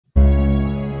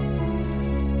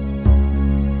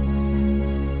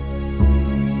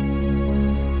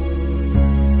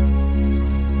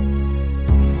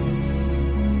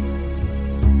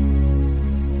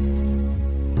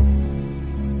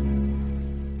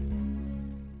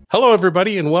Hello,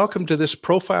 everybody, and welcome to this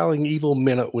Profiling Evil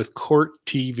Minute with Court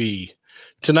TV.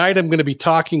 Tonight, I'm going to be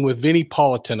talking with Vinnie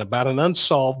Politan about an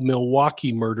unsolved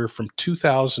Milwaukee murder from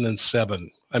 2007.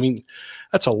 I mean,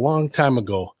 that's a long time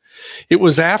ago. It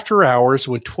was after hours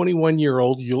when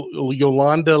 21-year-old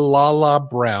Yolanda Lala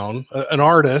Brown, an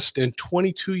artist, and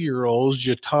 22-year-old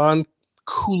JeTannue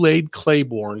Kool Aid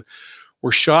Clayborn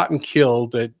were shot and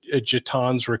killed at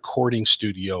JeTannue's recording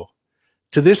studio.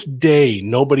 To this day,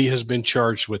 nobody has been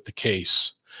charged with the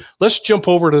case. Let's jump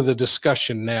over to the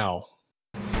discussion now.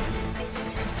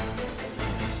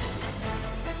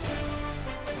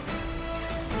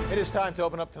 It is time to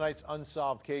open up tonight's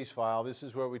unsolved case file. This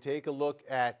is where we take a look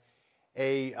at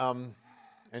and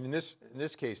in this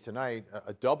case tonight,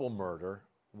 a double murder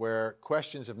where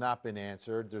questions have not been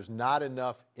answered. There's not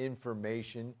enough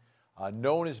information.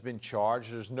 No one has been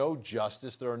charged. There's no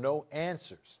justice. There are no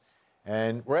answers.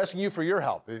 And we're asking you for your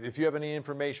help. If you have any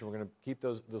information, we're going to keep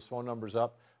those phone numbers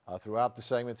up throughout the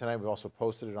segment tonight. We've also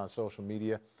posted it on social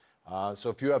media.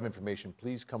 So if you have information,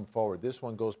 please come forward. This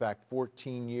one goes back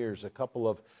 14 years, a couple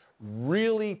of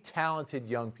really talented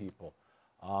young people.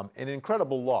 An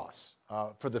incredible loss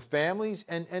for the families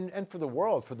and for the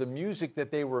world, for the music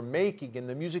that they were making and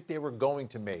the music they were going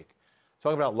to make.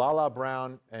 Talking about Lala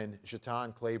Brown and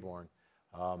JeTannue Clayborn,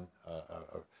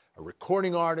 a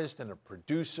recording artist and a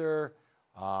producer,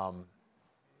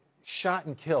 shot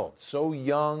and killed. So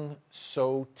young,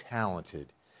 so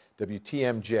talented.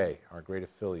 WTMJ, our great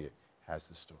affiliate, has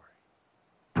the story.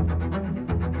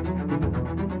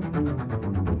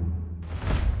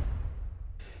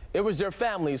 It was their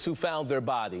families who found their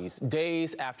bodies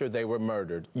days after they were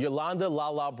murdered. Yolanda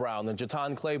Lala Brown and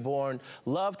JeTannue Clayborn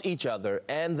loved each other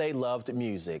and they loved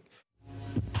music.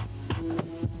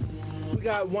 We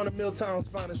got one of Milltown's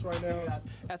finest right now.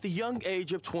 At the young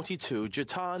age of 22,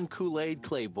 JeTannue Kool Aid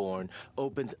Clayborn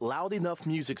opened Loud Enough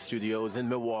Music Studios in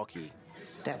Milwaukee.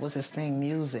 That was his thing,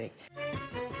 music.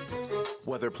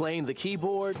 Whether playing the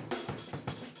keyboard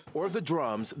or the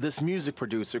drums, this music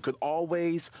producer could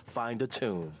always find a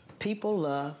tune. People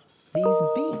love these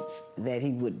beats that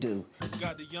he would do.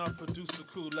 Got the young producer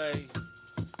Kool Aid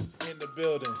in the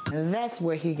building. And that's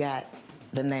where he got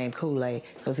the name Kool Aid,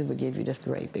 because he would give you this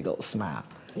great big old smile.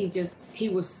 He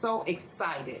was so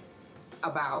excited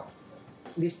about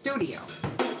the studio.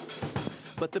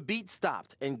 But the beat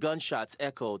stopped and gunshots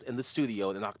echoed in the studio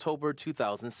in October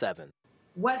 2007.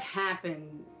 What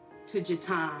happened to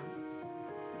JeTannue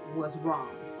was wrong.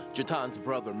 JeTannue's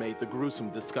brother made the gruesome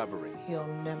discovery. He'll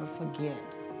never forget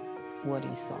what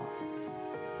he saw.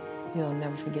 He'll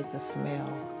never forget the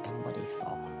smell and what he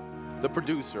saw. The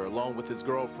producer, along with his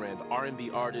girlfriend,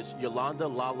 R&B artist Yolanda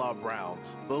Lala Brown,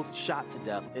 both shot to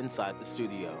death inside the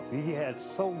studio. He had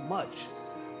so much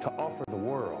to offer the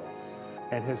world,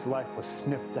 and his life was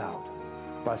sniffed out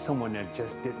by someone that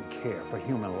just didn't care for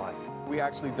human life. We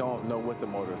actually don't know what the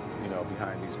motive,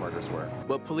 behind these murders were.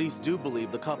 But police do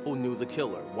believe the couple knew the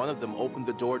killer. One of them opened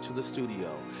the door to the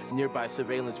studio. Nearby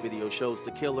surveillance video shows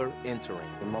the killer entering.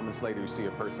 And moments later, you see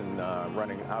a person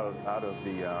running out of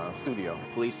the studio.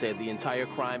 Police say the entire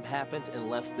crime happened in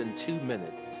less than 2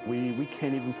 minutes. We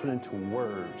can't even put into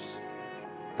words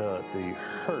the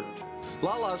hurt.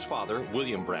 Lala's father,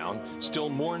 William Brown, still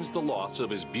mourns the loss of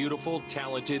his beautiful,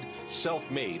 talented,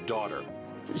 self-made daughter.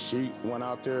 She went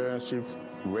out there and she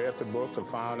read the books and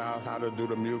found out how to do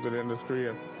the music industry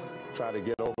and try to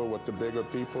get over with the bigger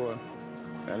people.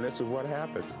 And this is what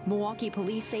happened. Milwaukee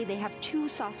police say they have 2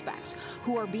 suspects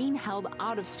who are being held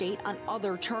out of state on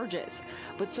other charges.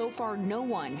 But so far, no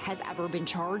one has ever been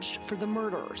charged for the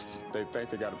murders. They think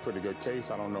they got a pretty good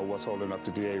case. I don't know what's holding up the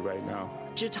DA right now.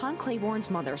 JeTannue Clayborn's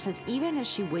mother says even as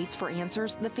she waits for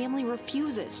answers, the family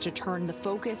refuses to turn the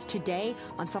focus today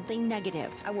on something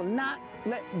negative. I will not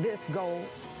let this go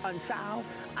unsolved.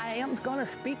 I am going to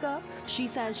speak up. She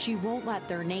says she won't let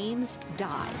their names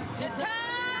die.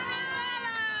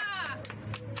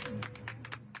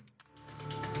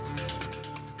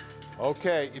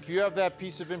 Okay, if you have that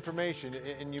piece of information,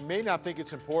 and you may not think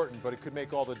it's important, but it could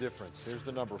make all the difference. Here's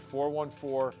the number,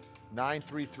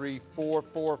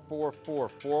 414-933-4444,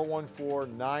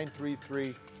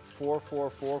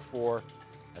 414-933-4444.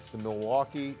 That's the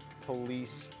Milwaukee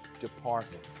Police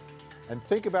Department. And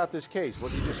think about this case,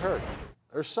 what you just heard.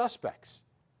 They're suspects.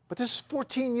 But this is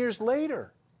 14 years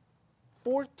later.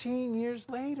 14 years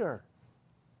later.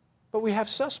 But we have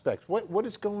suspects. What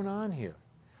is going on here?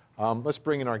 Let's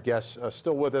bring in our guests.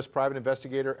 Still with us, private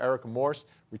investigator Erica Morse,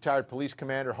 retired police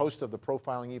commander, host of the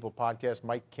Profiling Evil podcast,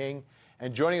 Mike King.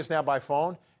 And joining us now by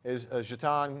phone is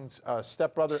JeTannue's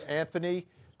stepbrother, Anthony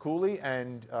Cooley,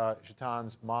 and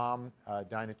JeTannue's mom,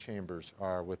 Dinah Chambers,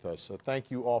 are with us. So thank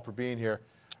you all for being here.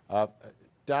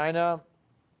 Dinah,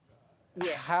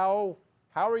 Yeah. how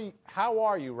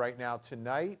are you right now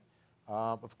tonight?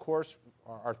 Of course,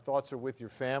 our thoughts are with your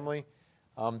family.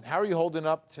 How are you holding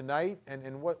up tonight,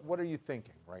 and what are you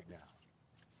thinking right now?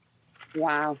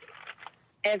 Wow.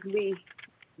 As we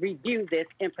review this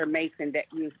information that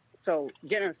you so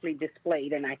generously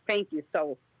displayed, and I thank you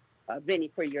so, Vinny,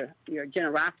 for your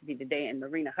generosity today, and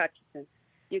Marina Hutchinson.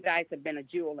 You guys have been a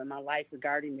jewel in my life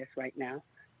regarding this right now,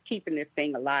 keeping this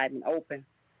thing alive and open.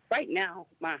 Right now,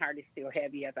 my heart is still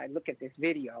heavy as I look at this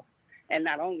video, and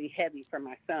not only heavy for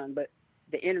my son, but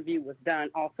the interview was done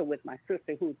also with my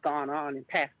sister who's gone on and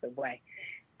passed away.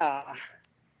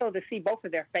 So to see both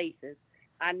of their faces,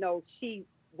 I know she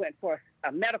went for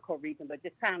a medical reason, but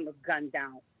this time was gunned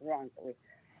down wrongfully.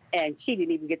 And she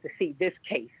didn't even get to see this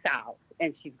case solved,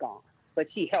 and she's gone.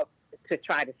 But she helped to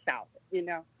try to solve it, you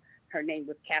know. Her name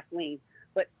was Kathleen.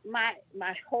 But my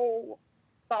whole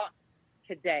thought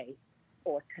today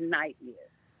or tonight is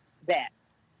that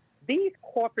these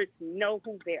corporates know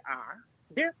who they are.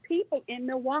 There's people in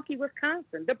Milwaukee,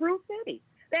 Wisconsin, the Brew City,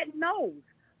 that knows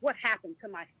what happened to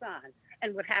my son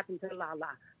and what happened to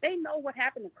Lala. They know what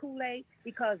happened to Kool Aid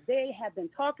because they have been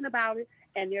talking about it,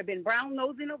 and they've been brown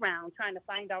nosing around trying to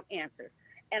find out answers.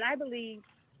 And I believe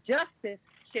justice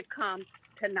should come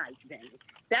tonight, Benny.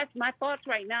 That's my thoughts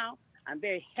right now. I'm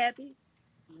very heavy,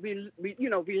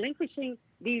 relinquishing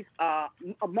these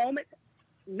moments,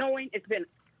 knowing it's been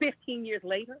 15 years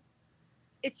later.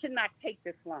 It should not take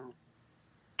this long.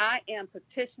 I am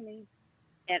petitioning,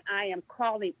 and I am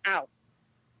calling out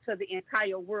to the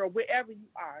entire world, wherever you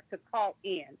are, to call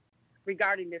in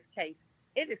regarding this case.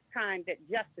 It is time that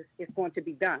justice is going to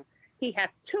be done. He has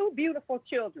two beautiful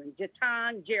children,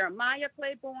 JeTannue, Jeremiah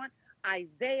Clayborn,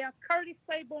 Isaiah Curtis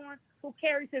Clayborn, who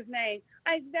carries his name.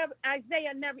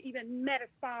 Isaiah never even met his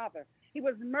father. He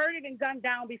was murdered and gunned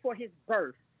down before his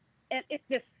birth. And it's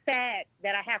just sad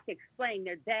that I have to explain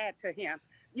their dad to him,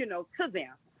 to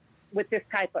them with this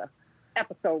type of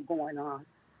episode going on.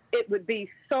 It would be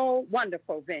so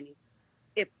wonderful, Vinny,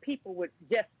 if people would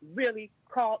just really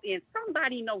call in.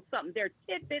 Somebody knows something. There are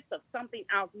tidbits of something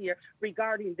out here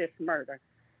regarding this murder.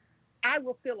 I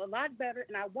will feel a lot better,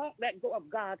 and I won't let go of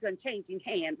God's unchanging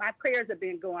hand. My prayers have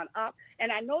been going up,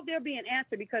 and I know they're being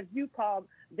answered because you called,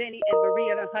 Vinny, and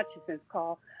Maria Hutchinson's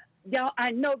call. Y'all,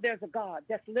 I know there's a God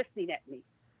that's listening at me.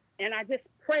 And I just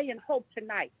pray and hope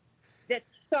tonight that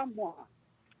someone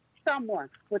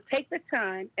will take the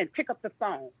time and pick up the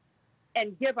phone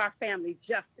and give our family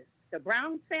justice. The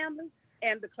Brown family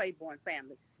and the Clayborn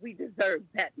family. We deserve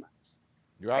that much.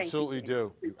 You absolutely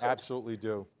do. You absolutely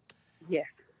do. Yes.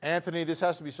 Anthony, this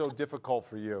has to be so difficult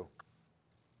for you.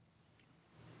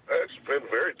 It's been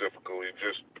very difficult.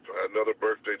 Another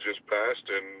birthday just passed,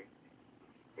 and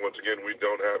once again, we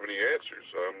don't have any answers.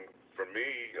 For me,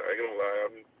 I ain't gonna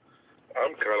lie,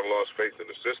 I'm kind of lost faith in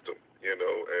the system, and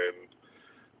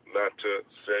not to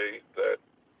say that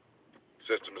the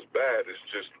system is bad, it's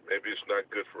just maybe it's not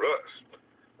good for us.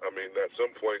 I mean, at some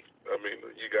point,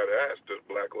 you got to ask, does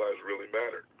Black lives really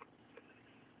matter?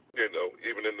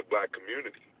 Even in the Black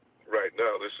community. Right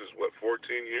now, this is, 14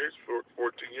 years? 14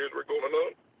 years we're going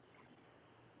on?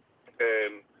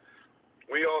 And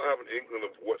we all have an inkling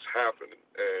of what's happening.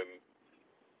 And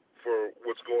for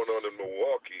what's going on in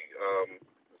Milwaukee,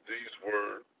 these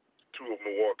were two of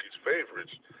Milwaukee's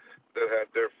favorites that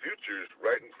had their futures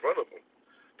right in front of them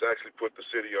to actually put the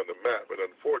city on the map. And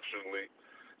unfortunately,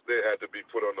 they had to be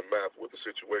put on the map with a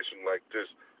situation like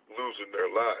this, losing their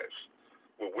lives.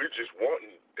 What we're just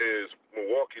wanting is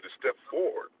Milwaukee to step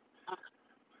forward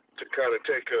to kind of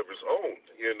take care of his own,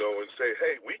 and say,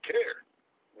 hey, we care.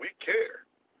 We care.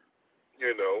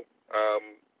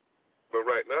 But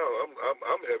right now,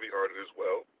 I'm heavy-hearted as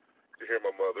well to hear my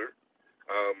mother,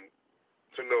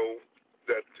 to know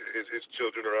that his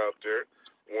children are out there.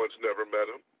 One's never met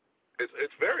him.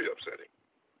 It's very upsetting.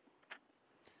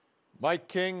 Mike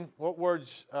King, what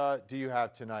words do you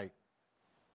have tonight?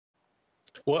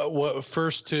 Well,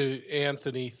 first to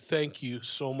Anthony, thank you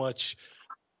so much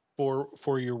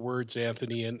for your words,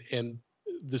 Anthony, and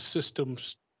the system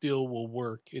still will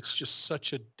work. It's just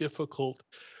such a difficult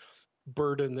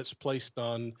burden that's placed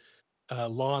on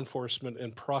law enforcement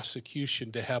and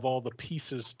prosecution to have all the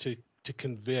pieces to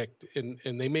convict, and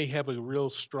they may have a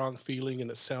real strong feeling, and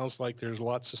it sounds like there's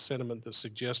lots of sentiment that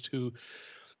suggests who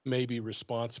may be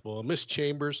responsible. And Miss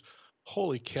Chambers,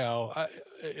 holy cow,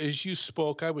 as you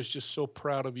spoke, I was just so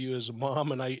proud of you as a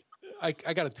mom, and I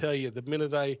got to tell you, the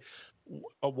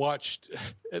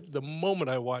moment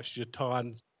I watched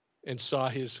JeTannue and saw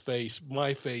his face,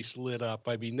 my face lit up.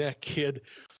 I mean, that kid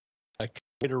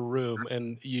room,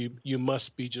 and you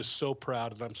must be just so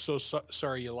proud, and I'm so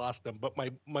sorry you lost them. But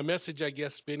my message, I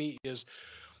guess, Vinny, is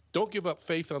don't give up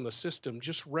faith on the system.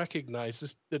 Just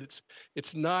recognize that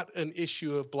it's not an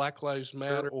issue of Black Lives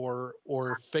Matter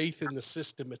or faith in the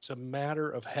system. It's a matter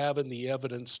of having the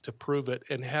evidence to prove it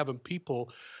and having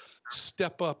people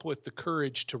step up with the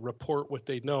courage to report what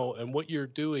they know. And what you're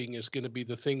doing is going to be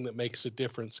the thing that makes a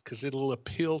difference, because it'll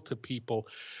appeal to people.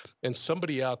 And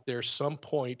somebody out there, some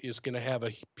point, is going to have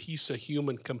a piece of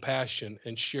human compassion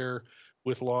and share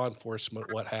with law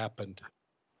enforcement what happened.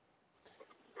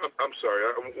 I'm sorry.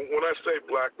 When I say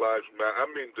Black Lives Matter, I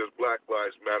mean, does Black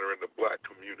Lives Matter in the Black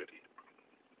community?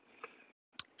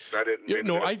 I didn't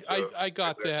mean I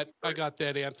got that. I got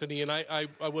that, Anthony. And I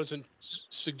wasn't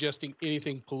suggesting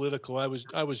anything political. I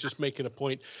was just making a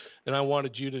point, and I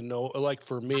wanted you to know, like,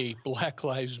 for me, Black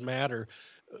Lives Matter,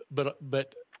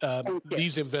 but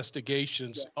these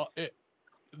investigations,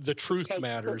 the truth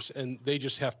matters, and they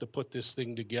just have to put this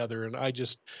thing together. And I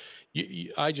just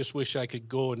wish I could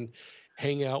go and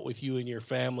hang out with you and your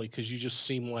family, because you just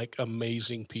seem like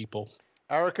amazing people.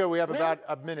 Erica, we have about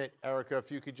a minute. Erica,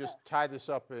 if you could just tie this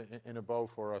up in a bow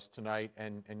for us tonight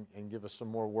and give us some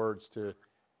more words to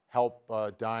help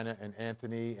Dinah and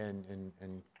Anthony and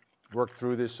work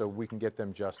through this so we can get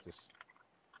them justice.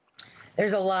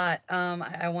 There's a lot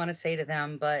I want to say to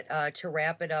them, but to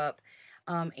wrap it up,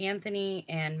 Anthony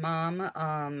and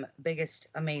Mom, biggest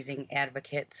amazing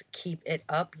advocates. Keep it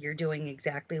up. You're doing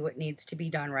exactly what needs to be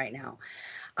done right now.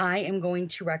 I am going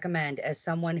to recommend, as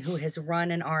someone who has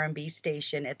run an R&B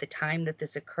station at the time that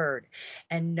this occurred,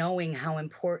 and knowing how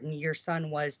important your son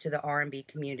was to the R&B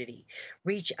community,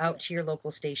 reach out to your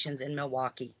local stations in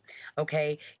Milwaukee.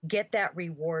 Okay, get that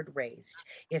reward raised.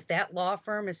 If that law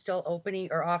firm is still opening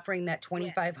or offering that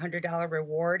 $2,500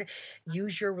 reward,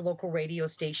 use your local radio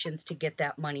stations to get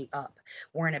that money up.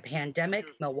 We're in a pandemic.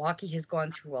 Milwaukee has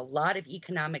gone through a lot of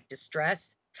economic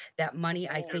distress. That money,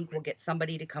 I think, will get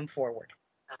somebody to come forward.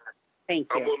 Thank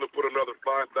you. I'm willing to put another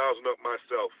 5,000 up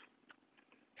myself.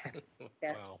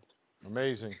 Wow.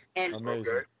 Amazing. And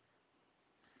amazing. Okay.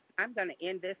 I'm going to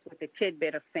end this with a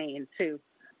tidbit of saying, too,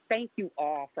 thank you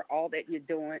all for all that you're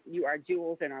doing. You are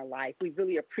jewels in our life. We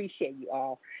really appreciate you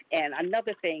all. And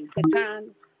another thing, JeTannue,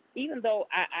 even though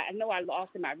I know I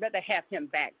lost him, I'd rather have him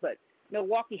back. But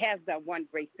Milwaukee has done one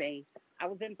great thing. I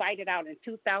was invited out in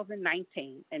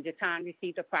 2019, and JeTannue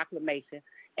received a proclamation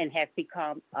and has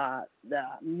become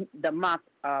the month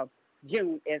of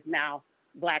June is now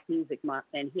Black Music Month,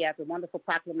 and he has a wonderful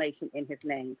proclamation in his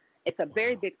name. It's a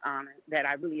very big honor that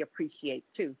I really appreciate,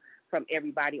 too, from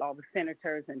everybody, all the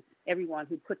senators and everyone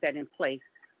who put that in place.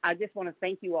 I just want to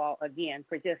thank you all again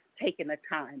for just taking the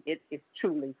time. It's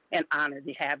truly an honor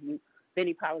to have you,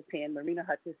 Vinnie Politan, Marina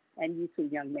Hutchins, and you two,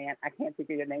 young man. I can't think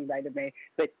of your name right away,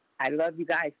 but I love you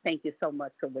guys. Thank you so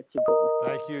much for what you do.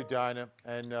 Thank you, Dinah.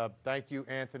 And thank you,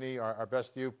 Anthony. Our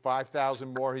best to you.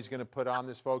 5,000 more he's going to put on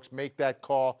this, folks. Make that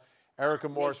call. Erica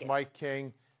Morris, Mike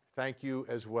King, thank you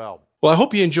as well. Well, I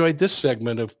hope you enjoyed this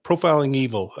segment of Profiling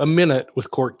Evil, a minute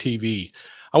with Court TV.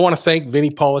 I want to thank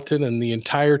Vinnie Politan and the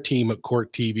entire team at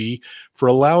Court TV for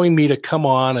allowing me to come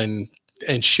on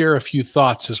and share a few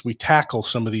thoughts as we tackle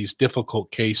some of these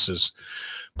difficult cases.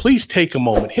 Please take a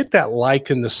moment, hit that like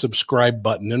and the subscribe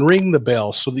button, and ring the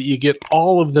bell so that you get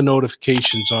all of the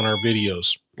notifications on our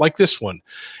videos, like this one.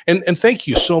 And thank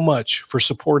you so much for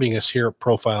supporting us here at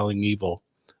Profiling Evil.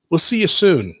 We'll see you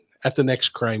soon at the next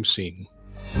crime scene.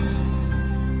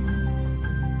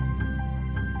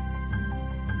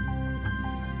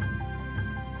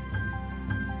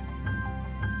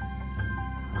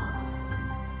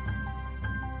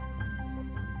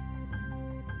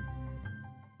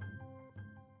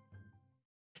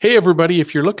 Hey, everybody,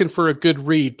 if you're looking for a good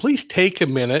read, please take a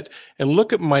minute and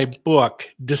look at my book,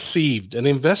 Deceived, an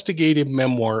investigative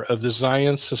memoir of the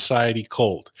Zion Society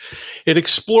cult. It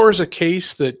explores a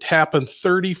case that happened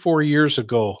 34 years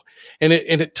ago, and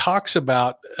it talks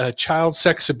about child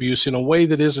sex abuse in a way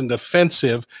that isn't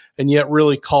offensive and yet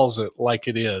really calls it like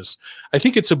it is. I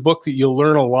think it's a book that you'll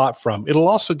learn a lot from. It'll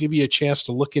also give you a chance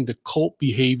to look into cult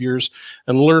behaviors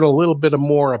and learn a little bit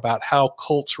more about how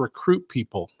cults recruit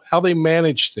people, how they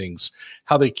manage things,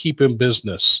 how they keep in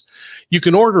business. You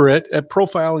can order it at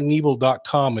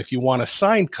profilingevil.com if you want a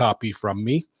signed copy from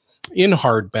me in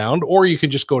hardbound, or you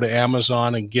can just go to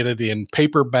Amazon and get it in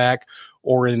paperback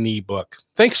or in ebook.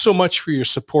 Thanks so much for your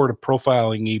support of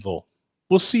Profiling Evil.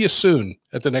 We'll see you soon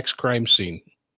at the next crime scene.